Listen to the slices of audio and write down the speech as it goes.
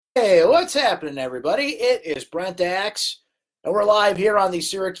Hey, what's happening, everybody? It is Brent Axe, and we're live here on the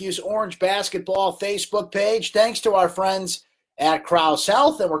Syracuse Orange Basketball Facebook page. Thanks to our friends at Krause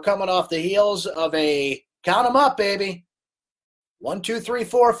Health, and we're coming off the heels of a count 'em up, baby. 1, 2, 3,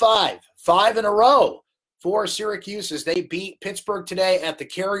 4, 5. 5 in a row for Syracuse as they beat Pittsburgh today at the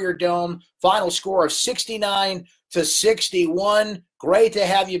Carrier Dome. Final score of 69-61. Great to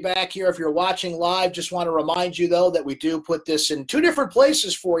have you back here. If you're watching live, just want to remind you, though, that we do put this in two different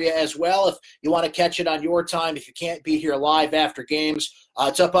places for you as well. If you want to catch it on your time, if you can't be here live after games,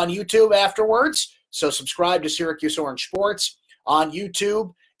 it's up on YouTube afterwards. So subscribe to Syracuse Orange Sports on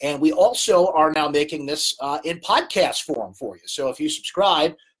YouTube. And we also are now making this in podcast form for you. So if you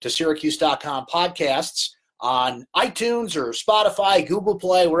subscribe to Syracuse.com podcasts on iTunes or Spotify, Google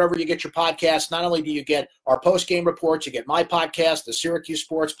Play, wherever you get your podcasts, not only do you get our post-game reports, you get my podcast, the Syracuse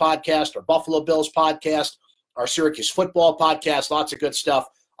Sports Podcast, our Buffalo Bills podcast, our Syracuse Football Podcast, lots of good stuff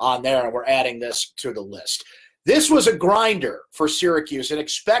on there, and we're adding this to the list. This was a grinder for Syracuse, an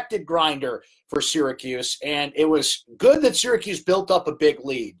expected grinder for Syracuse, and it was good that Syracuse built up a big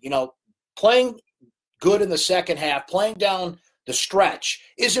lead. You know, playing good in the second half, playing down the stretch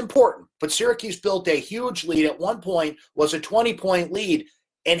is important, but Syracuse built a huge lead. At one point was a 20-point lead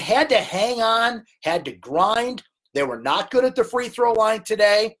and had to hang on, had to grind. They were not good at the free throw line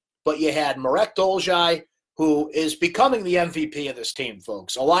today, but you had Marek Dolezaj, who is becoming the MVP of this team,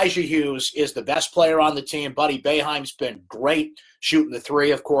 folks. Elijah Hughes is the best player on the team. Buddy Boeheim's been great shooting the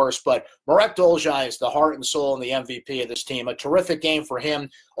three, of course, but Marek Dolezaj is the heart and soul and the MVP of this team. A terrific game for him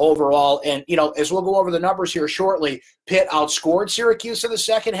overall. And, you know, as we'll go over the numbers here shortly, Pitt outscored Syracuse in the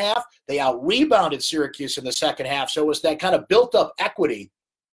second half. They out-rebounded Syracuse in the second half. So it was that kind of built-up equity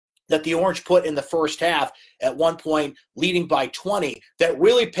that the Orange put in the first half, at one point leading by 20, that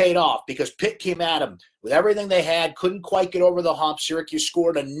really paid off because Pitt came at them with everything they had, couldn't quite get over the hump. Syracuse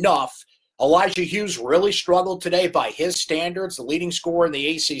scored enough. Elijah Hughes really struggled today by his standards. The leading scorer in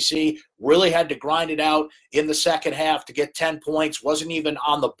the ACC really had to grind it out in the second half to get 10 points. Wasn't even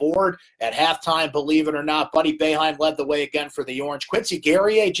on the board at halftime, believe it or not. Buddy Boeheim led the way again for the Orange. Quincy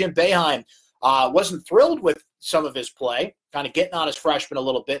Guerrier, Jim Boeheim, wasn't thrilled with some of his play, kind of getting on his freshman a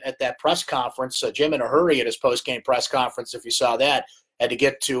little bit at that press conference. Jim in a hurry at his post-game press conference, if you saw that, had to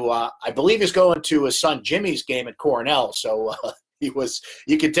get to, I believe he's going to his son Jimmy's game at Cornell. So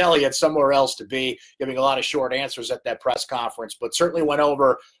you could tell he had somewhere else to be, giving a lot of short answers at that press conference, but certainly went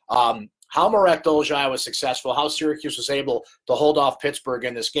over how Marek Dolezaj was successful, how Syracuse was able to hold off Pittsburgh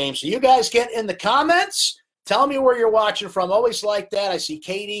in this game. So you guys get in the comments. Tell me where you're watching from. Always like that. I see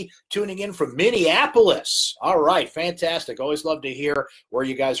Katie tuning in from Minneapolis. All right, fantastic. Always love to hear where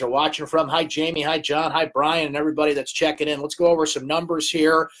you guys are watching from. Hi, Jamie. Hi, John. Hi, Brian, and everybody that's checking in. Let's go over some numbers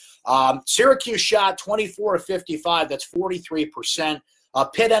here. Syracuse shot 24 of 55. That's 43%.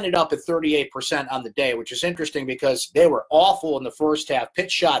 Pitt ended up at 38% on the day, which is interesting because they were awful in the first half. Pitt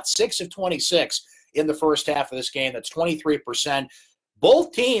shot 6 of 26 in the first half of this game. That's 23%.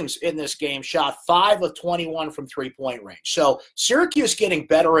 Both teams in this game shot 5 of 21 from three-point range. So Syracuse getting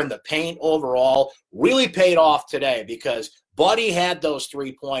better in the paint overall really paid off today because Buddy had those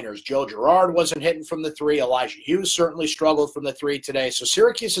three-pointers. Joe Girard wasn't hitting from the three. Elijah Hughes certainly struggled from the three today. So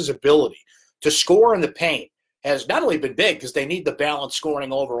Syracuse's ability to score in the paint has not only been big because they need the balanced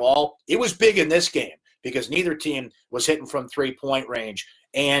scoring overall, it was big in this game because neither team was hitting from three-point range.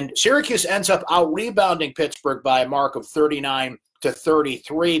 And Syracuse ends up out-rebounding Pittsburgh by a mark of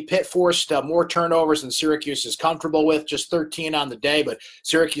 39-33. Pitt forced more turnovers than Syracuse is comfortable with, just 13 on the day, but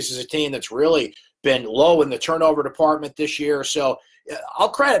Syracuse is a team that's really been low in the turnover department this year. So I'll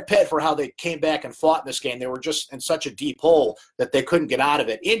credit Pitt for how they came back and fought in this game. They were just in such a deep hole that they couldn't get out of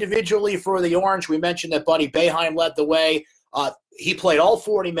it. Individually for the Orange, we mentioned that Buddy Boeheim led the way. He played all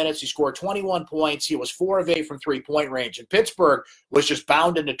 40 minutes. He scored 21 points. He was 4 of 8 from three-point range. And Pittsburgh was just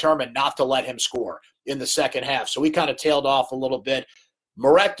bound and determined not to let him score in the second half. So he kind of tailed off a little bit.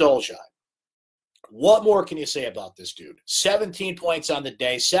 Marek Dolezaj, what more can you say about this dude? 17 points on the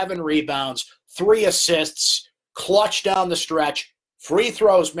day, 7 rebounds, 3 assists, clutch down the stretch. Free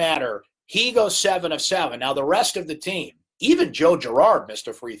throws matter. He goes 7 of 7. Now the rest of the team, even Joe Girard missed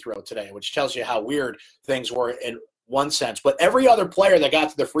a free throw today, which tells you how weird things were in one sense. But every other player that got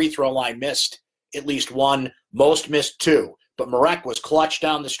to the free throw line missed at least one, most missed 2. But Marek was clutch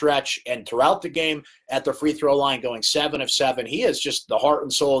down the stretch and throughout the game at the free throw line, going 7 of 7. He is just the heart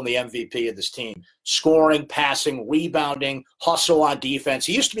and soul and the MVP of this team. Scoring, passing, rebounding, hustle on defense.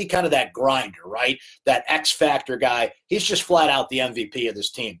 He used to be kind of that grinder, right? That X-factor guy. He's just flat out the MVP of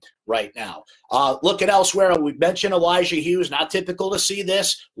this team right now. Looking elsewhere, we mentioned Elijah Hughes. Not typical to see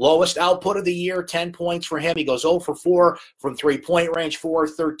this. Lowest output of the year, 10 points for him. He goes 0 for 4 from three-point range,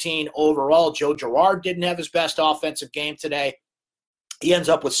 4-13 overall. Joe Girard didn't have his best offensive game today. He ends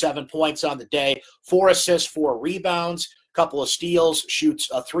up with 7 points on the day, 4 assists, 4 rebounds, couple of steals, shoots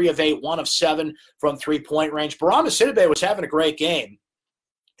 3 of 8, 1 of 7 from three-point range. Barama Sidibe was having a great game,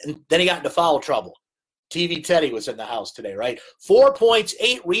 and then he got into foul trouble. TV Teddy was in the house today, right? 4 points,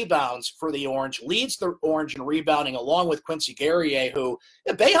 8 rebounds for the Orange, leads the Orange in rebounding along with Quincy Guerrier, who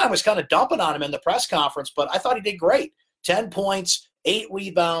Boeheim was kind of dumping on him in the press conference, but I thought he did great. 10 points, 8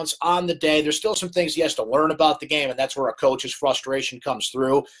 rebounds on the day. There's still some things he has to learn about the game, and that's where a coach's frustration comes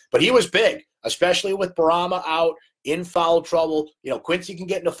through. But he was big, especially with Barama out in foul trouble. Quincy can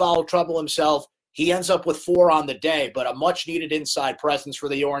get into foul trouble himself. He ends up with 4 on the day, but a much-needed inside presence for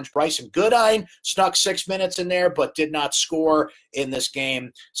the Orange. Bryson Goodine snuck 6 minutes in there, but did not score in this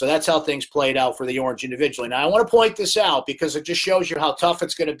game. So that's how things played out for the Orange individually. Now, I want to point this out because it just shows you how tough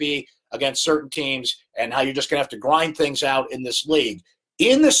it's going to be against certain teams and how you're just going to have to grind things out in this league.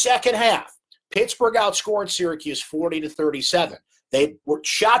 In the second half, Pittsburgh outscored Syracuse 40-37. They were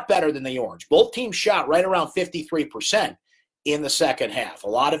shot better than the Orange. Both teams shot right around 53%. In the second half. A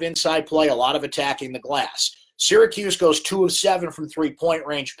lot of inside play, a lot of attacking the glass. Syracuse goes 2 of 7 from three-point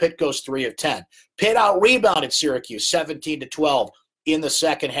range. Pitt goes 3 of 10. Pitt out-rebounded Syracuse 17-12 in the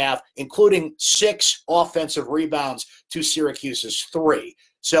second half, including 6 offensive rebounds to Syracuse's 3.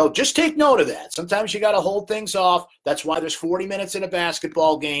 So just take note of that. Sometimes you got to hold things off. That's why there's 40 minutes in a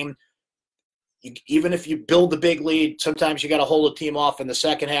basketball game. Even if you build the big lead, sometimes you got to hold a team off in the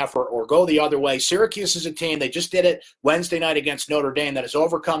second half or go the other way. Syracuse is a team, they just did it Wednesday night against Notre Dame, that has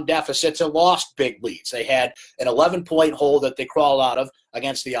overcome deficits and lost big leads. They had an 11-point hole that they crawled out of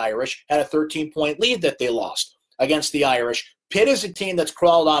against the Irish, had a 13-point lead that they lost against the Irish. Pitt is a team that's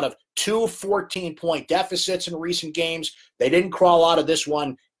crawled out of 2 14-point deficits in recent games. They didn't crawl out of this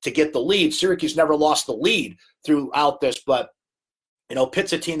one to get the lead. Syracuse never lost the lead throughout this, but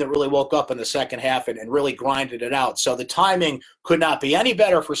Pitt's a team that really woke up in the second half and really grinded it out. So the timing could not be any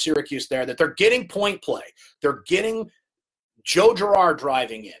better for Syracuse there, that they're getting point play. They're getting Joe Girard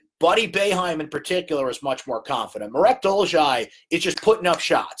driving in. Buddy Boeheim in particular is much more confident. Marek Dolezaj is just putting up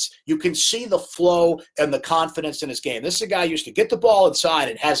shots. You can see the flow and the confidence in his game. This is a guy who used to get the ball inside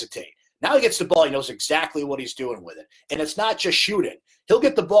and hesitate. Now he gets the ball, he knows exactly what he's doing with it. And it's not just shooting. He'll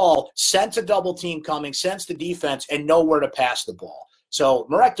get the ball, sense a double team coming, sense the defense, and know where to pass the ball. So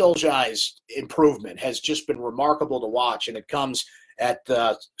Marek Dolezaj's improvement has just been remarkable to watch, and it comes at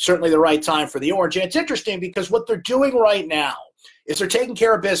certainly the right time for the Orange. And it's interesting because what they're doing right now is they're taking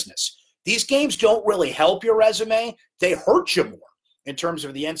care of business. These games don't really help your resume. They hurt you more in terms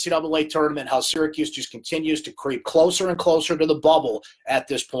of the NCAA tournament, how Syracuse just continues to creep closer and closer to the bubble at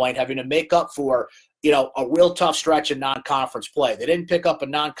this point, having to make up for a real tough stretch in non-conference play. They didn't pick up a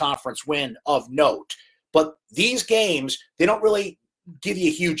non-conference win of note. But these games, they don't really give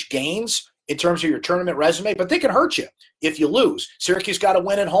you huge gains in terms of your tournament resume, but they can hurt you if you lose. Syracuse got a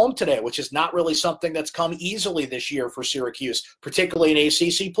win at home today, which is not really something that's come easily this year for Syracuse, particularly in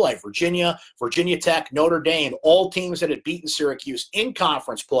ACC play. Virginia Tech, Notre Dame, all teams that had beaten Syracuse in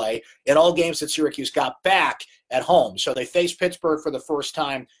conference play, and all games that Syracuse got back at home. So they face Pittsburgh for the first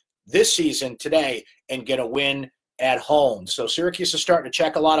time this season today and get a win at home. So Syracuse is starting to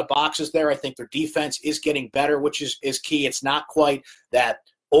check a lot of boxes there. I think their defense is getting better, which is key. It's not quite that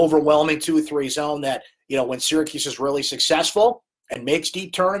overwhelming 2-3 zone that, when Syracuse is really successful and makes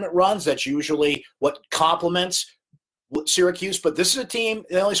deep tournament runs, that's usually what complements Syracuse. But this is a team,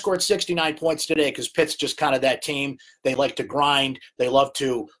 they only scored 69 points today because Pitt's just kind of that team. They like to grind. They love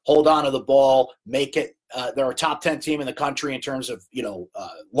to hold on to the ball, make it. They're a top 10 team in the country in terms of,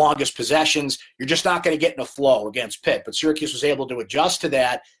 longest possessions. You're just not going to get in a flow against Pitt. But Syracuse was able to adjust to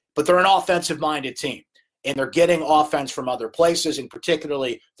that. But they're an offensive-minded team, and they're getting offense from other places, and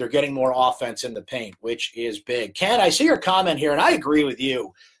particularly they're getting more offense in the paint, which is big. Ken, I see your comment here, and I agree with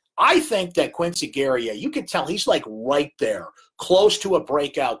you. I think that Quincy Guerrier, you can tell he's like right there, close to a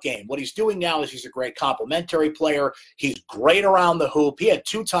breakout game. What he's doing now is he's a great complementary player. He's great around the hoop. He had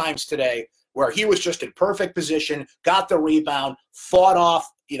 2 times today where he was just in perfect position, got the rebound, fought off,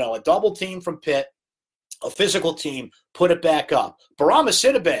 a double team from Pitt, a physical team, put it back up. Barama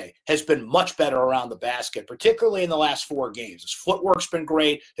Sidibe has been much better around the basket, particularly in the last 4 games. His footwork's been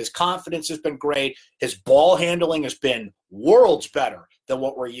great. His confidence has been great. His ball handling has been worlds better than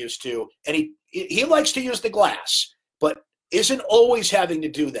what we're used to. And he likes to use the glass, but isn't always having to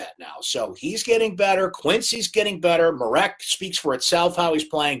do that now. So he's getting better. Quincy's getting better. Marek speaks for itself how he's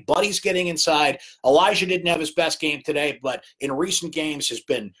playing. Buddy's getting inside. Elijah didn't have his best game today, but in recent games has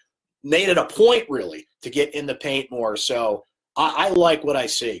been made it a point, really, to get in the paint more. So I like what I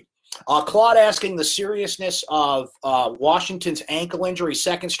see. Claude asking the seriousness of Washington's ankle injury,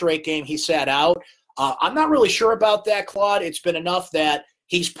 second straight game he sat out. I'm not really sure about that, Claude. It's been enough that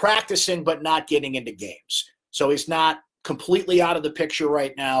he's practicing but not getting into games. So he's not completely out of the picture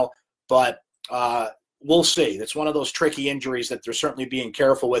right now, but we'll see. That's one of those tricky injuries that they're certainly being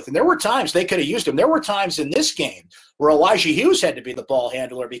careful with. And there were times they could have used him. There were times in this game where Elijah Hughes had to be the ball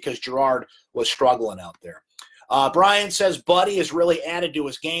handler because Girard was struggling out there. Brian says Buddy has really added to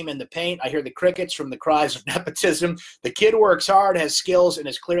his game in the paint. I hear the crickets from the cries of nepotism. The kid works hard, has skills, and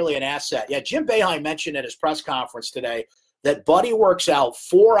is clearly an asset. Yeah, Jim Boeheim mentioned at his press conference today that Buddy works out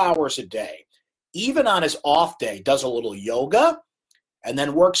 4 hours a day. Even on his off day, does a little yoga and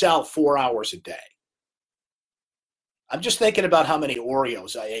then works out 4 hours a day. I'm just thinking about how many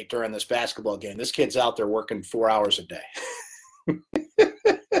Oreos I ate during this basketball game. This kid's out there working 4 hours a day.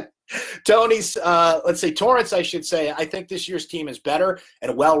 Tony's, Torrance, I should say, I think this year's team is better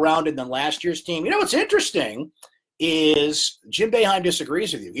and well-rounded than last year's team. You know what's interesting is Jim Boeheim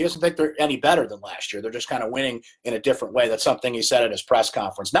disagrees with you. He doesn't think they're any better than last year. They're just kind of winning in a different way. That's something he said at his press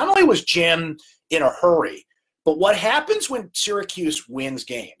conference. Not only was Jim in a hurry, but what happens when Syracuse wins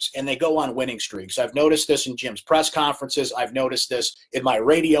games and they go on winning streaks? I've noticed this in Jim's press conferences. I've noticed this in my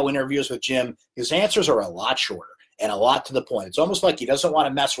radio interviews with Jim. His answers are a lot shorter and a lot to the point. It's almost like he doesn't want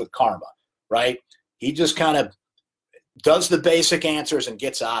to mess with karma, right? He just kind of does the basic answers and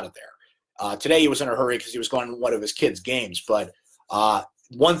gets out of there. Today he was in a hurry because he was going to one of his kids' games. But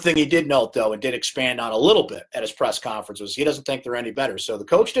one thing he did note, though, and did expand on a little bit at his press conference was he doesn't think they're any better. So the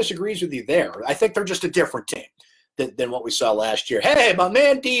coach disagrees with you there. I think they're just a different team than what we saw last year. Hey, my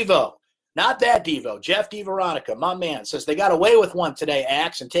man Devo. Not that Devo. Jeff DeVeronica, my man, says they got away with one today,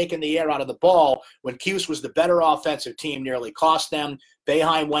 Axe, and taking the air out of the ball when Cuse was the better offensive team nearly cost them.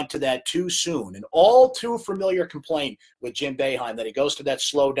 Boeheim went to that too soon. An all too familiar complaint with Jim Boeheim that he goes to that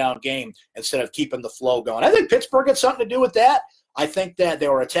slow down game instead of keeping the flow going. I think Pittsburgh had something to do with that. I think that they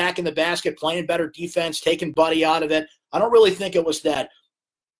were attacking the basket, playing better defense, taking Buddy out of it. I don't really think it was that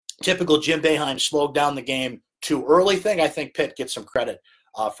typical Jim Boeheim slowed down the game too early thing. I think Pitt gets some credit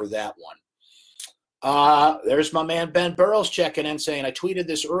for that one. There's my man Ben Burrows checking in saying, I tweeted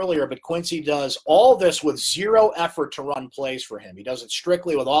this earlier, but Quincy does all this with zero effort to run plays for him. He does it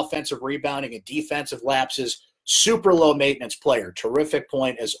strictly with offensive rebounding and defensive lapses. Super low maintenance player. Terrific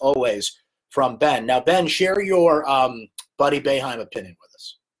point as always from Ben. Now, Ben, share your Buddy Boeheim opinion with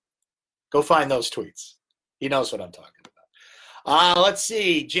us. Go find those tweets. He knows what I'm talking about. Let's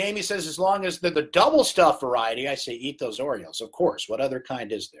see. Jamie says, as long as they're the double stuff variety, I say eat those Oreos. Of course. What other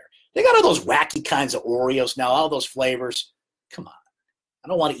kind is there? They got all those wacky kinds of Oreos now, all those flavors. Come on. I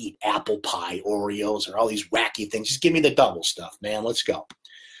don't want to eat apple pie Oreos or all these wacky things. Just give me the double stuff, man. Let's go.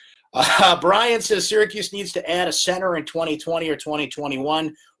 Brian says Syracuse needs to add a center in 2020 or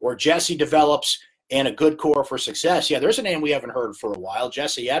 2021, or Jesse develops and a good core for success. Yeah, there's a name we haven't heard for a while,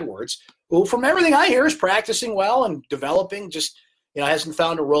 Jesse Edwards, who from everything I hear is practicing well and developing, just hasn't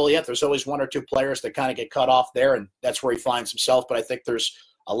found a role yet. There's always one or two players that kind of get cut off there, and that's where he finds himself. But I think there's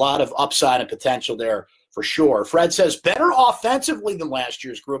a lot of upside and potential there for sure. Fred says better offensively than last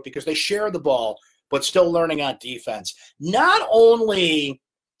year's group because they share the ball, but still learning on defense. Not only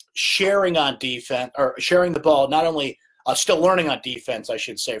sharing on defense or sharing the ball, not only still learning on defense, I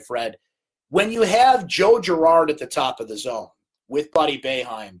should say, Fred. When you have Joe Girard at the top of the zone with Buddy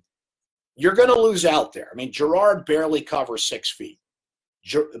Boeheim, you're going to lose out there. I mean, Girard barely covers 6 feet.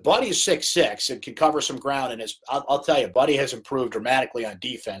 Buddy is 6'6" and can cover some ground. And I'll tell you, Buddy has improved dramatically on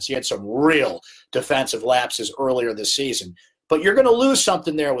defense. He had some real defensive lapses earlier this season. But you're going to lose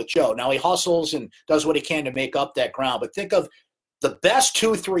something there with Joe. Now, he hustles and does what he can to make up that ground. But think of the best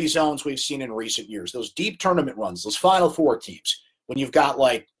 2-3 zones we've seen in recent years, those deep tournament runs, those Final Four teams, when you've got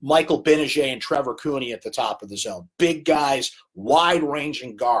like Michael Gbinije and Trevor Cooney at the top of the zone. Big guys,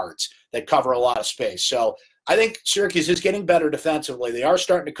 wide-ranging guards that cover a lot of space. So I think Syracuse is getting better defensively. They are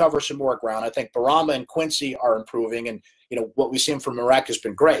starting to cover some more ground. I think Barama and Quincy are improving, and what we've seen from Marek has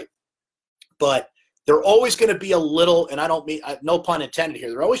been great. But they're always going to be a little, and I don't mean no pun intended here.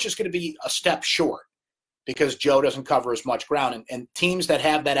 They're always just going to be a step short. because Joe doesn't cover as much ground. And teams that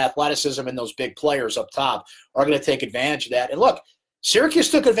have that athleticism and those big players up top are going to take advantage of that. And look, Syracuse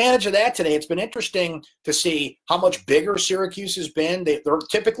took advantage of that today. It's been interesting to see how much bigger Syracuse has been. They're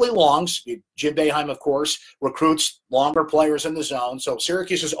typically longs. Jim Boeheim, of course, recruits longer players in the zone. So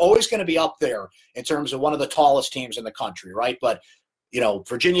Syracuse is always going to be up there in terms of one of the tallest teams in the country, right? But,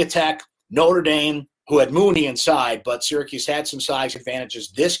 Virginia Tech, Notre Dame, who had Mooney inside, but Syracuse had some size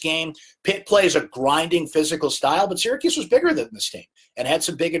advantages this game. Pitt plays a grinding physical style, but Syracuse was bigger than this team and had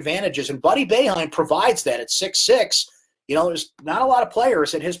some big advantages. And Buddy Boeheim provides that at 6'6". There's not a lot of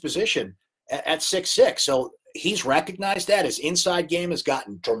players in his position at 6'6". So he's recognized that. His inside game has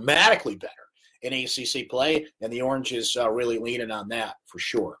gotten dramatically better in ACC play, and the Orange is really leaning on that for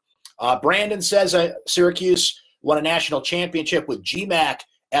sure. Brandon says Syracuse won a national championship with GMAC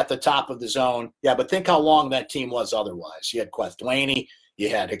at the top of the zone. Yeah, but think how long that team was otherwise. You had Queth Duaney, you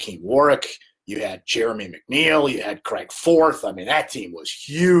had Hakeem Warwick, you had Jeremy McNeil, you had Craig Forth. I mean, that team was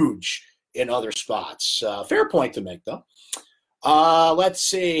huge in other spots. Fair point to make, though. Let's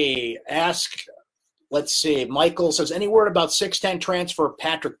see. Michael says, any word about 6'10" transfer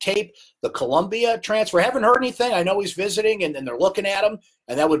Patrick Tape, the Columbia transfer? Haven't heard anything. I know he's visiting, and they're looking at him,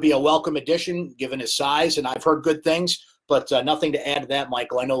 and that would be a welcome addition given his size, and I've heard good things, but nothing to add to that,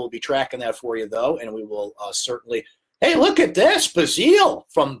 Michael. I know we'll be tracking that for you, though, and we will certainly – hey, look at this. Bazile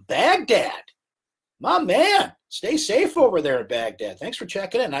from Baghdad. My man. Stay safe over there in Baghdad. Thanks for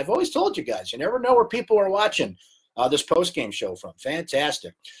checking in. I've always told you guys, you never know where people are watching this post-game show from.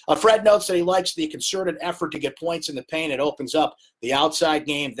 Fantastic. Fred notes that he likes the concerted effort to get points in the paint. It opens up the outside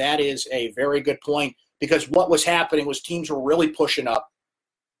game. That is a very good point, because what was happening was teams were really pushing up,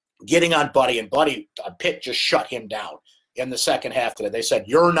 getting on Buddy, and Buddy, Pitt just shut him down in the second half today. They said,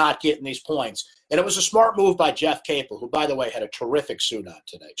 you're not getting these points. And it was a smart move by Jeff Capel, who, by the way, had a terrific suit on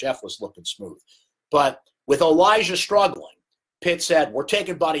today. Jeff was looking smooth. But with Elijah struggling, Pitt said, we're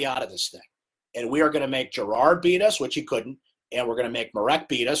taking Buddy out of this thing. And we are going to make Gerard beat us, which he couldn't, and we're going to make Marek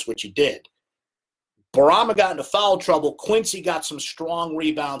beat us, which he did. Barama got into foul trouble. Quincy got some strong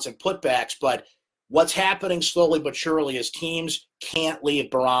rebounds and putbacks, but what's happening slowly but surely is teams can't leave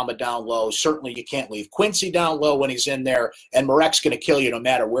Barama down low. Certainly you can't leave Quincy down low when he's in there, and Marek's going to kill you no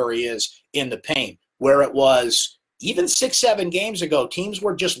matter where he is in the paint. Where it was even 6-7 games ago, teams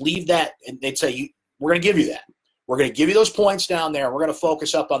would just leave that, and they'd say, we're going to give you that. We're going to give you those points down there. We're going to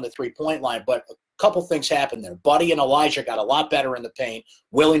focus up on the three-point line. But a couple things happened there. Buddy and Elijah got a lot better in the paint,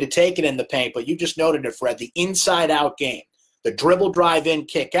 willing to take it in the paint. But you just noted it, Fred, the inside-out game, the dribble, drive in,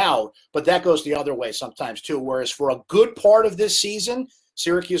 kick out. But that goes the other way sometimes too, whereas for a good part of this season,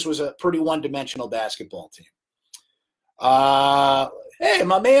 Syracuse was a pretty one-dimensional basketball team. Hey,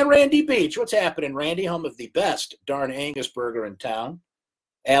 my man Randy Beach. What's happening, Randy? Home of the best darn Angus burger in town.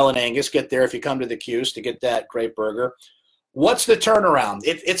 Alan Angus, get there if you come to the Q's to get that great burger. What's the turnaround?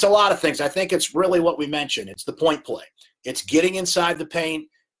 It's a lot of things. I think it's really what we mentioned. It's the point play. It's getting inside the paint.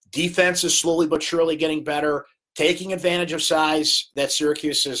 Defense is slowly but surely getting better, taking advantage of size that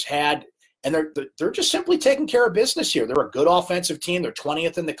Syracuse has had, and they're just simply taking care of business here. They're a good offensive team. They're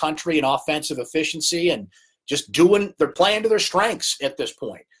 20th in the country in offensive efficiency, and they're playing to their strengths at this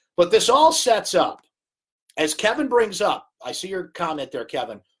point. But this all sets up, as Kevin brings up, I see your comment there,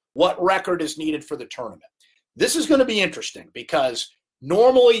 Kevin, what record is needed for the tournament? This is going to be interesting because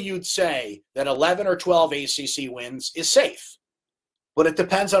normally you'd say that 11 or 12 ACC wins is safe, but it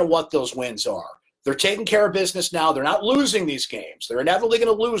depends on what those wins are. They're taking care of business now. They're not losing these games. They're inevitably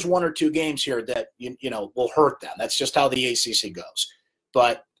going to lose one or two games here that will hurt them. That's just how the ACC goes.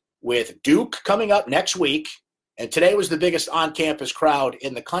 But with Duke coming up next week, and today was the biggest on-campus crowd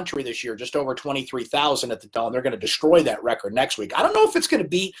in the country this year, just over 23,000 at the Dome. They're going to destroy that record next week. I don't know if it's going to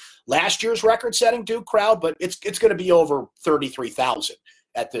beat last year's record-setting Duke crowd, but it's going to be over 33,000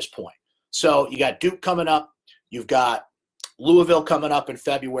 at this point. So you got Duke coming up. You've got Louisville coming up in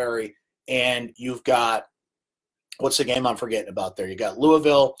February, and you've got – what's the game I'm forgetting about there? You got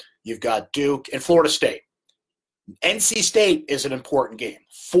Louisville, you've got Duke, and Florida State. NC State is an important game.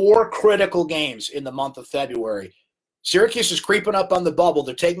 4 critical games in the month of February. Syracuse is creeping up on the bubble.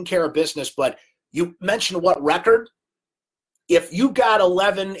 They're taking care of business, but you mentioned what record? If you got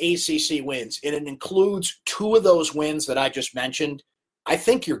 11 ACC wins and it includes 2 of those wins that I just mentioned, I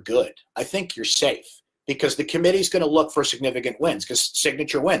think you're good. I think you're safe because the committee's going to look for significant wins because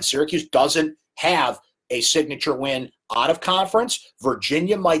signature wins. Syracuse doesn't have a signature win out of conference.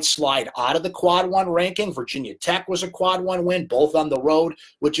 Virginia might slide out of the quad 1 ranking. Virginia Tech was a quad 1 win, both on the road,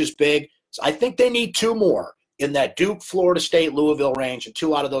 which is big. So I think they need 2 more in that Duke, Florida State, Louisville range, and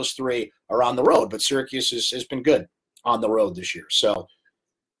 2 out of those 3 are on the road. But Syracuse has been good on the road this year. So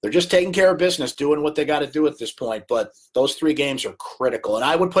they're just taking care of business, doing what they got to do at this point. But those 3 games are critical. And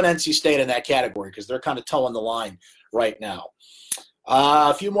I would put NC State in that category because they're kind of towing the line right now.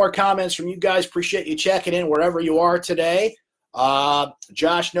 A few more comments from you guys. Appreciate you checking in wherever you are today.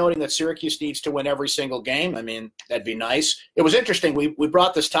 Josh noting that Syracuse needs to win every single game. I mean, that'd be nice. It was interesting. We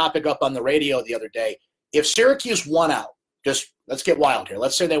brought this topic up on the radio the other day. If Syracuse won out, just let's get wild here.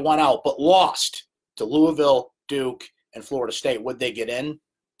 Let's say they won out but lost to Louisville, Duke, and Florida State. Would they get in?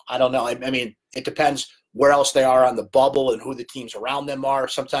 I don't know. I mean, it depends where else they are on the bubble and who the teams around them are.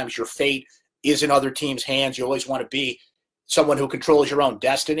 Sometimes your fate is in other teams' hands. You always want to be someone who controls your own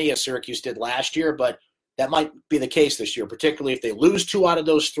destiny, as Syracuse did last year, but that might be the case this year, particularly if they lose 2 out of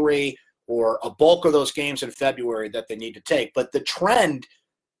those 3 or a bulk of those games in February that they need to take. But the trend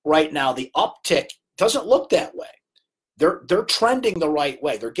right now, the uptick, doesn't look that way. They're trending the right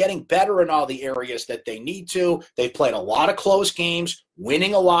way. They're getting better in all the areas that they need to. They've played a lot of close games,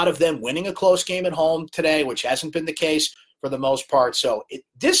 winning a lot of them, winning a close game at home today, which hasn't been the case for the most part. So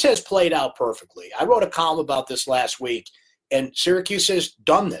this has played out perfectly. I wrote a column about this last week, and Syracuse has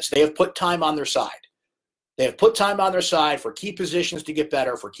done this. They have put time on their side. They have put time on their side for key positions to get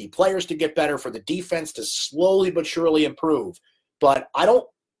better, for key players to get better, for the defense to slowly but surely improve. But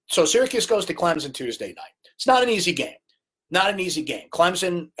so Syracuse goes to Clemson Tuesday night. It's not an easy game. Not an easy game.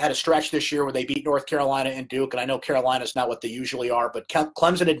 Clemson had a stretch this year where they beat North Carolina and Duke, and I know Carolina's not what they usually are, but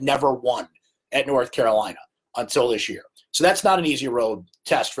Clemson had never won at North Carolina until this year. So that's not an easy road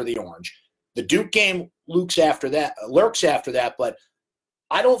test for the Orange. The Duke game lurks after that, but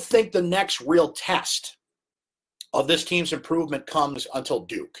I don't think the next real test of this team's improvement comes until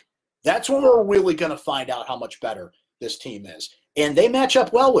Duke. That's when we're really going to find out how much better this team is. And they match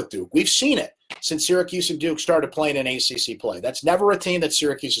up well with Duke. We've seen it since Syracuse and Duke started playing in ACC play. That's never a team that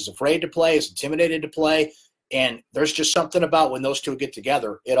Syracuse is afraid to play, is intimidated to play, and there's just something about when those two get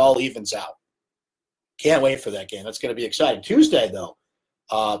together, it all evens out. Can't wait for that game. That's going to be exciting. Tuesday, though,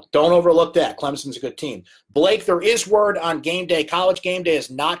 don't overlook that. Clemson's a good team. Blake, there is word on game day. College game day is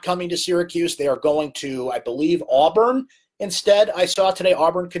not coming to Syracuse. They are going to, I believe, Auburn instead. I saw today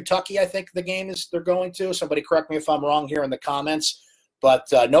Auburn, Kentucky, I think the game is they're going to. Somebody correct me if I'm wrong here in the comments. But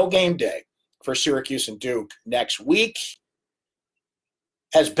no game day for Syracuse and Duke next week.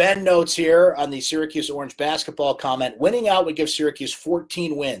 As Ben notes here on the Syracuse Orange basketball comment, winning out would give Syracuse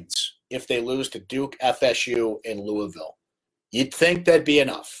 14 wins if they lose to Duke, FSU, and Louisville. You'd think that'd be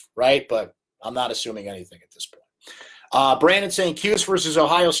enough, right? But I'm not assuming anything at this point. Brandon saying Cuse versus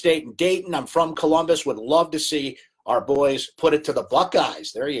Ohio State and Dayton. I'm from Columbus. Would love to see our boys put it to the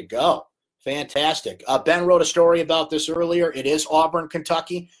Buckeyes. There you go. Fantastic. Ben wrote a story about this earlier. It is Auburn,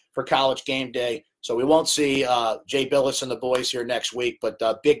 Kentucky for College game day. So we won't see Jay Billis and the boys here next week, but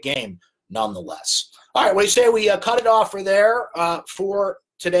big game nonetheless. All right, we say we cut it off for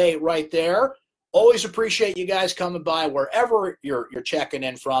today right there. Always appreciate you guys coming by wherever you're checking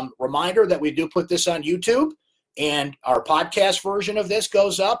in from. Reminder that we do put this on YouTube, and our podcast version of this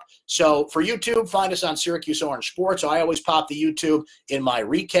goes up. So for YouTube, find us on Syracuse Orange Sports. I always pop the YouTube in my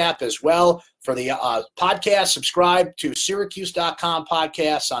recap as well. For the podcast, subscribe to Syracuse.com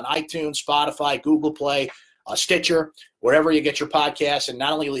podcasts on iTunes, Spotify, Google Play, Stitcher, wherever you get your podcasts. And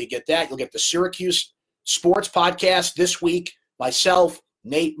not only will you get that, you'll get the Syracuse Sports Podcast this week. Myself,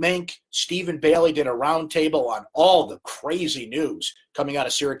 Nate Mink, Stephen Bailey did a roundtable on all the crazy news coming out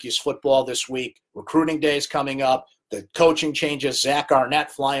of Syracuse football this week. Recruiting day is coming up. The coaching changes, Zach Arnett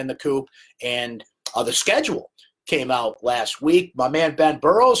flying the coop, and the schedule came out last week. My man Ben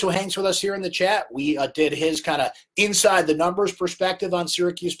Burrows, who hangs with us here in the chat, we did his kind of inside the numbers perspective on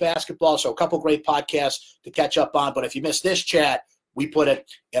Syracuse basketball. So a couple great podcasts to catch up on. But if you missed this chat, we put it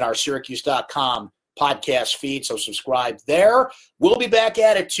in our Syracuse.com podcast feed, so subscribe there. We'll be back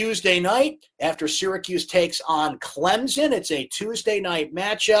at it Tuesday night after Syracuse takes on Clemson. It's a Tuesday night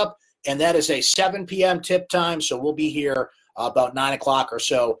matchup, and that is a 7 p.m. tip time, so we'll be here about 9 o'clock or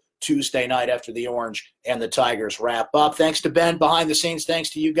so Tuesday night after the Orange and the Tigers wrap up. Thanks to Ben behind the scenes. Thanks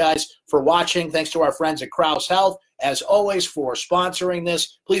to you guys for watching. Thanks to our friends at Krause Health, as always, for sponsoring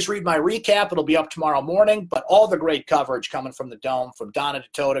this. Please read my recap. It'll be up tomorrow morning, but all the great coverage coming from the Dome, from Donna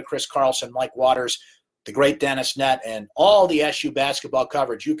DeToda, Chris Carlson, Mike Waters, the great Dennis Nett, and all the SU basketball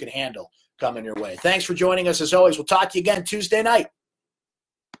coverage you can handle coming your way. Thanks for joining us, as always. We'll talk to you again Tuesday night.